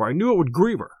Mary, for I knew it would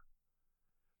grieve her.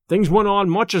 Things went on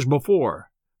much as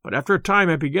before, but after a time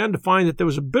I began to find that there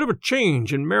was a bit of a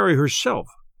change in Mary herself.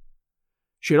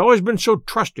 She had always been so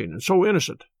trusting and so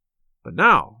innocent, but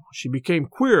now she became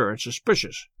queer and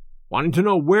suspicious, wanting to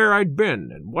know where I'd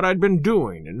been and what I'd been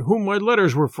doing and whom my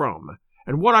letters were from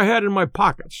and what I had in my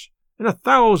pockets, and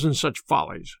 1,000 such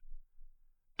follies.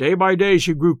 Day by day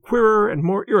she grew queerer and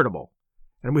more irritable,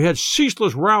 and we had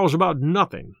ceaseless rows about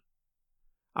nothing.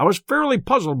 I was fairly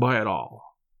puzzled by it all.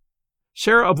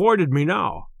 Sarah avoided me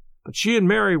now, but she and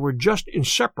Mary were just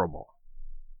inseparable.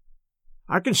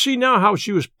 I can see now how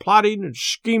she was plotting and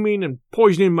scheming and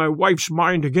poisoning my wife's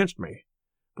mind against me,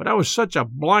 but I was such a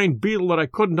blind beetle that I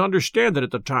couldn't understand it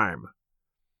at the time.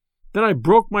 Then I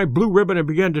broke my blue ribbon and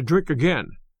began to drink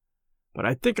again, but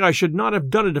I think I should not have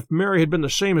done it if Mary had been the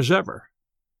same as ever.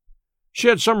 She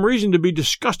had some reason to be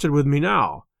disgusted with me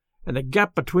now, and the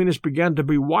gap between us began to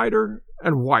be wider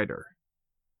and wider.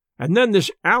 And then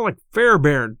this Alec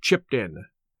Fairbairn chipped in,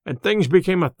 and things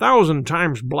became 1,000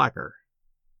 times blacker.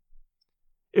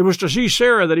 It was to see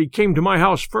Sarah that he came to my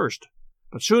house first,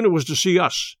 but soon it was to see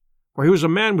us, for he was a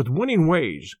man with winning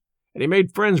ways, and he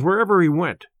made friends wherever he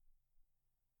went.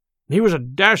 He was a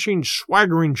dashing,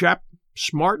 swaggering chap,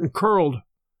 smart and curled,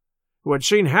 who had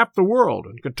seen half the world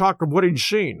and could talk of what he'd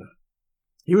seen.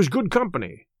 He was good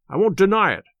company, I won't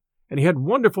deny it, and he had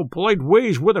wonderful polite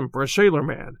ways with him for a sailor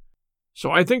man,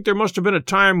 so I think there must have been a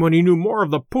time when he knew more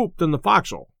of the poop than the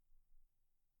forecastle.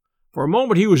 For a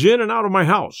moment he was in and out of my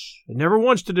house, and never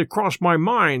once did it cross my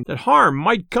mind that harm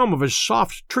might come of his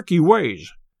soft, tricky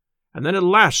ways, and then at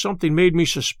last something made me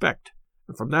suspect,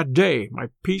 and from that day my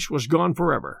peace was gone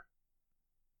forever.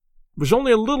 It was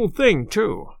only a little thing,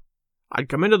 too. I'd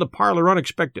come into the parlor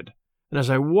unexpected, and as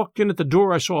I walked in at the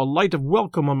door I saw a light of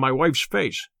welcome on my wife's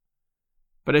face.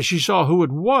 But as she saw who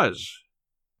it was,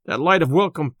 that light of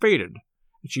welcome faded,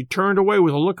 and she turned away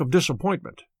with a look of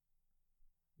disappointment.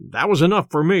 That was enough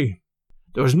for me.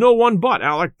 There was no one but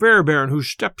Alec Fairbairn whose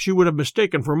step she would have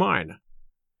mistaken for mine.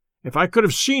 If I could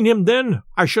have seen him then,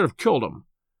 I should have killed him,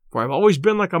 for I've always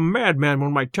been like a madman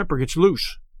when my temper gets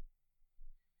loose.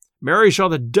 Mary saw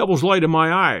the devil's light in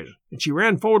my eyes, and she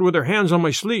ran forward with her hands on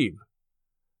my sleeve.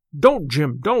 "Don't,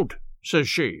 Jim, don't," says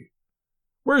she.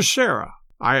 "Where's Sarah?"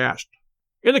 I asked.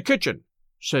 "In the kitchen,"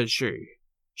 says she.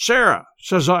 "Sarah,"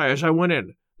 says I as I went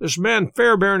in, "this man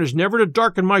Fairbairn is never to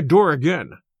darken my door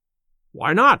again."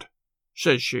 "Why not?"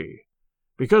 says she.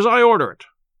 "Because I order it."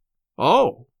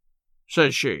 "Oh,"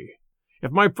 says she.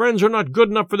 "If my friends are not good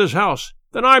enough for this house,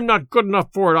 then I'm not good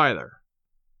enough for it either."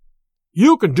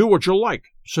 "You can do what you like,"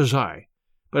 says I,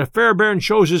 "but if Fairbairn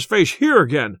shows his face here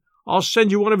again, I'll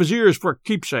send you one of his ears for a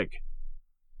keepsake."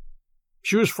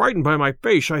 She was frightened by my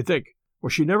face, I think, for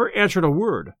she never answered a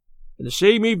word, and the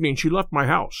same evening she left my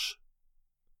house.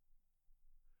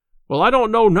 Well, I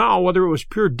don't know now whether it was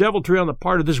pure deviltry on the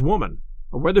part of this woman,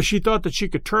 or whether she thought that she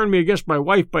could turn me against my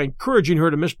wife by encouraging her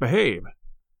to misbehave.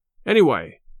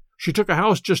 Anyway, she took a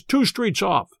house just 2 streets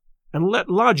off, and let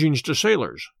lodgings to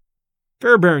sailors.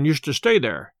 Fairbairn used to stay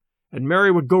there, and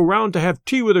Mary would go round to have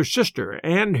tea with her sister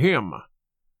and him.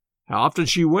 How often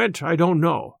she went, I don't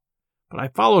know, but I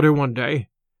followed her one day,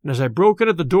 and as I broke in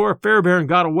at the door, Fairbairn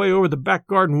got away over the back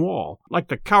garden wall, like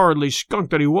the cowardly skunk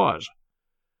that he was.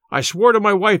 I swore to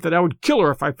my wife that I would kill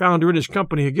her if I found her in his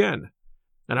company again,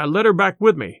 and I led her back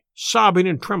with me, sobbing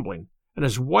and trembling, and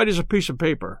as white as a piece of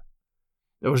paper.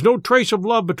 There was no trace of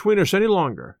love between us any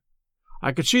longer.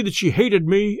 I could see that she hated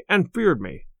me and feared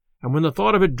me, and when the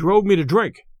thought of it drove me to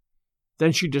drink,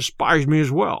 then she despised me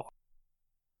as well.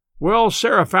 Well,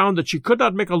 Sarah found that she could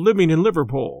not make a living in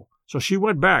Liverpool, so she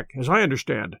went back, as I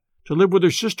understand, to live with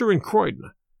her sister in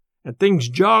Croydon, and things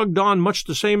jogged on much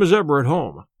the same as ever at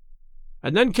home.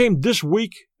 And then came this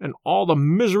week and all the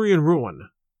misery and ruin.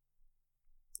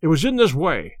 It was in this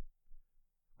way.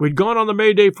 We'd gone on the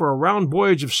Mayday for a round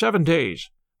voyage of 7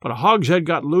 days, but a hogshead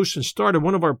got loose and started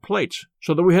one of our plates,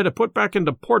 so that we had to put back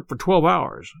into port for 12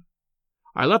 hours.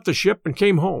 I left the ship and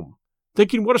came home,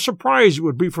 thinking what a surprise it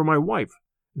would be for my wife,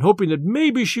 and hoping that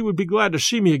maybe she would be glad to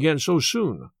see me again so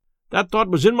soon. That thought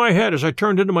was in my head as I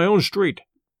turned into my own street,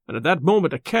 and at that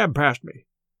moment a cab passed me.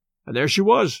 And there she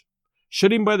was,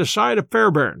 sitting by the side of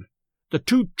Fairbairn, the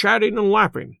two chatting and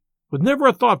laughing, with never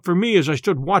a thought for me as I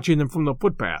stood watching them from the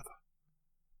footpath.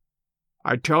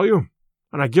 I tell you,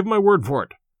 and I give my word for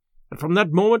it, and from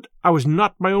that moment I was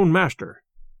not my own master,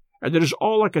 and it is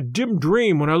all like a dim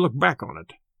dream when I look back on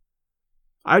it.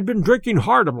 I had been drinking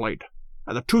hard of late,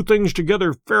 and the two things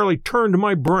together fairly turned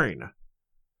my brain.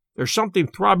 There's something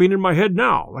throbbing in my head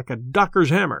now, like a doctor's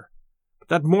hammer, but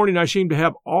that morning I seemed to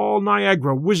have all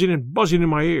Niagara whizzing and buzzing in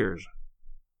my ears.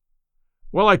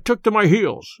 Well, I took to my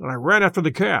heels, and I ran after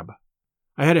the cab.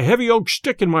 I had a heavy oak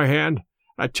stick in my hand,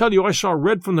 and I tell you I saw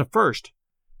red from the first,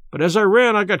 but as I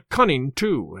ran I got cunning,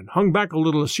 too, and hung back a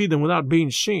little to see them without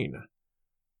being seen.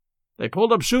 They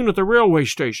pulled up soon at the railway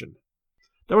station.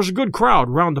 There was a good crowd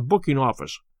round the booking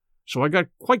office, so I got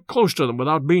quite close to them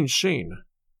without being seen.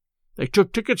 They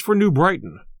took tickets for New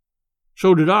Brighton.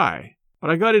 So did I, but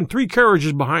I got in 3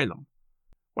 carriages behind them.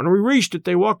 When we reached it,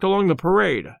 they walked along the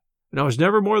parade, and I was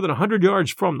never more than 100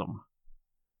 yards from them.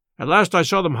 At last I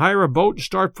saw them hire a boat and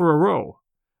start for a row,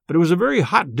 but it was a very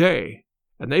hot day,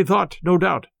 and they thought, no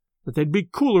doubt, that they'd be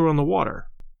cooler on the water.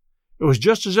 It was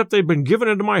just as if they'd been given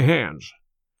into my hands.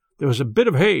 There was a bit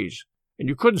of haze, and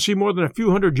you couldn't see more than a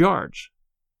few hundred yards.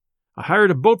 I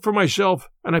hired a boat for myself,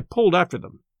 and I pulled after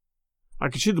them. I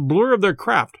could see the blur of their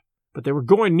craft, but they were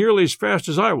going nearly as fast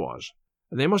as I was,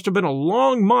 and they must have been a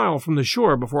long mile from the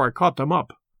shore before I caught them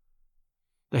up.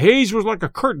 The haze was like a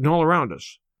curtain all around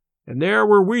us, and there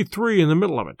were we 3 in the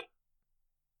middle of it.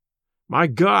 My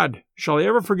God, shall I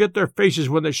ever forget their faces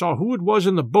when they saw who it was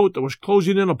in the boat that was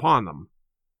closing in upon them?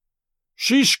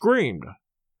 She screamed.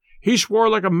 He swore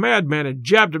like a madman and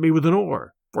jabbed at me with an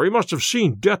oar, for he must have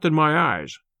seen death in my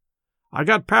eyes. I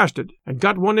got past it, and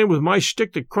got one in with my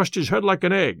stick that crushed his head like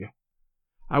an egg.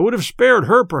 I would have spared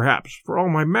her, perhaps, for all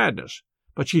my madness,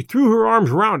 but she threw her arms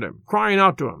round him, crying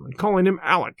out to him, and calling him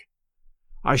Alec.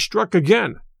 I struck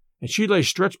again, and she lay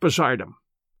stretched beside him.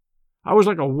 I was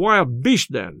like a wild beast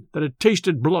then, that had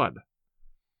tasted blood.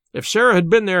 If Sarah had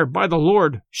been there, by the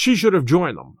Lord, she should have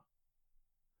joined them.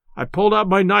 I pulled out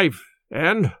my knife,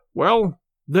 and, well,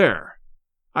 there.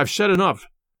 I've said enough.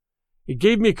 It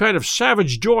gave me a kind of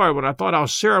savage joy when I thought how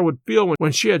Sarah would feel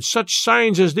when she had such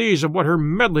signs as these of what her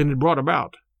meddling had brought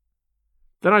about.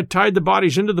 Then I tied the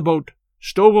bodies into the boat,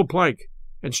 stove a plank,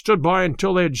 and stood by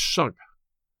until they had sunk.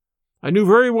 I knew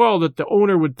very well that the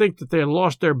owner would think that they had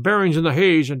lost their bearings in the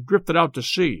haze and drifted out to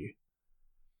sea.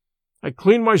 I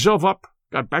cleaned myself up,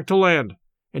 got back to land,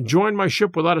 and joined my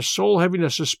ship without a soul having a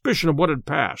suspicion of what had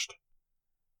passed.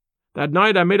 That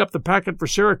night I made up the packet for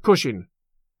Sarah Cushing,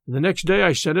 and the next day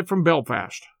I sent it from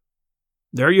Belfast.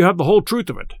 There you have the whole truth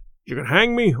of it. You can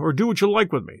hang me or do what you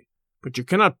like with me, but you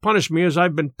cannot punish me as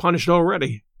I've been punished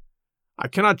already. I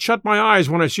cannot shut my eyes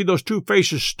when I see those 2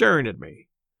 faces staring at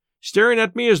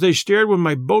me as they stared when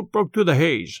my boat broke through the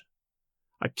haze.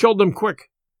 I killed them quick,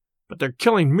 but they're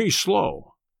killing me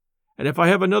slow, and if I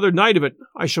have another night of it,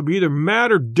 I shall be either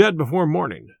mad or dead before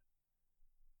morning.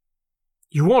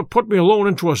 You won't put me alone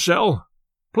into a cell?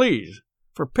 Please,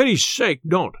 for pity's sake,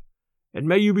 don't, and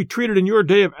may you be treated in your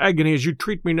day of agony as you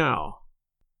treat me now.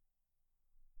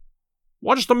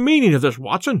 What is the meaning of this,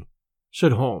 Watson?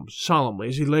 Said Holmes, solemnly,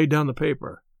 as he laid down the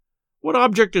paper. What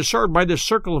object is served by this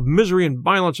circle of misery and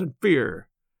violence and fear?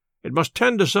 It must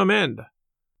tend to some end,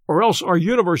 or else our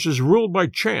universe is ruled by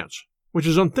chance, which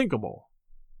is unthinkable.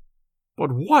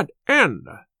 But what end?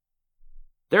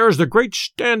 There is the great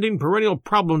standing perennial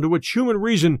problem to which human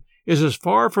reason is as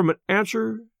far from an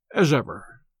answer as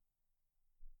ever.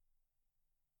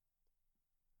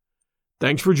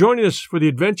 Thanks for joining us for The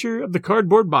Adventure of the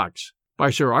Cardboard Box by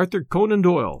Sir Arthur Conan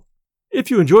Doyle. If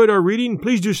you enjoyed our reading,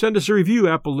 please do send us a review,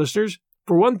 Apple listeners,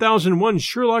 for 1001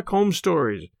 Sherlock Holmes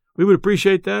stories. We would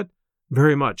appreciate that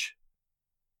very much.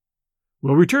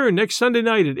 We'll return next Sunday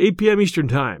night at 8 p.m. Eastern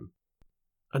Time.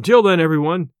 Until then,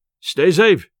 everyone, stay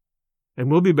safe,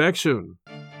 and we'll be back soon.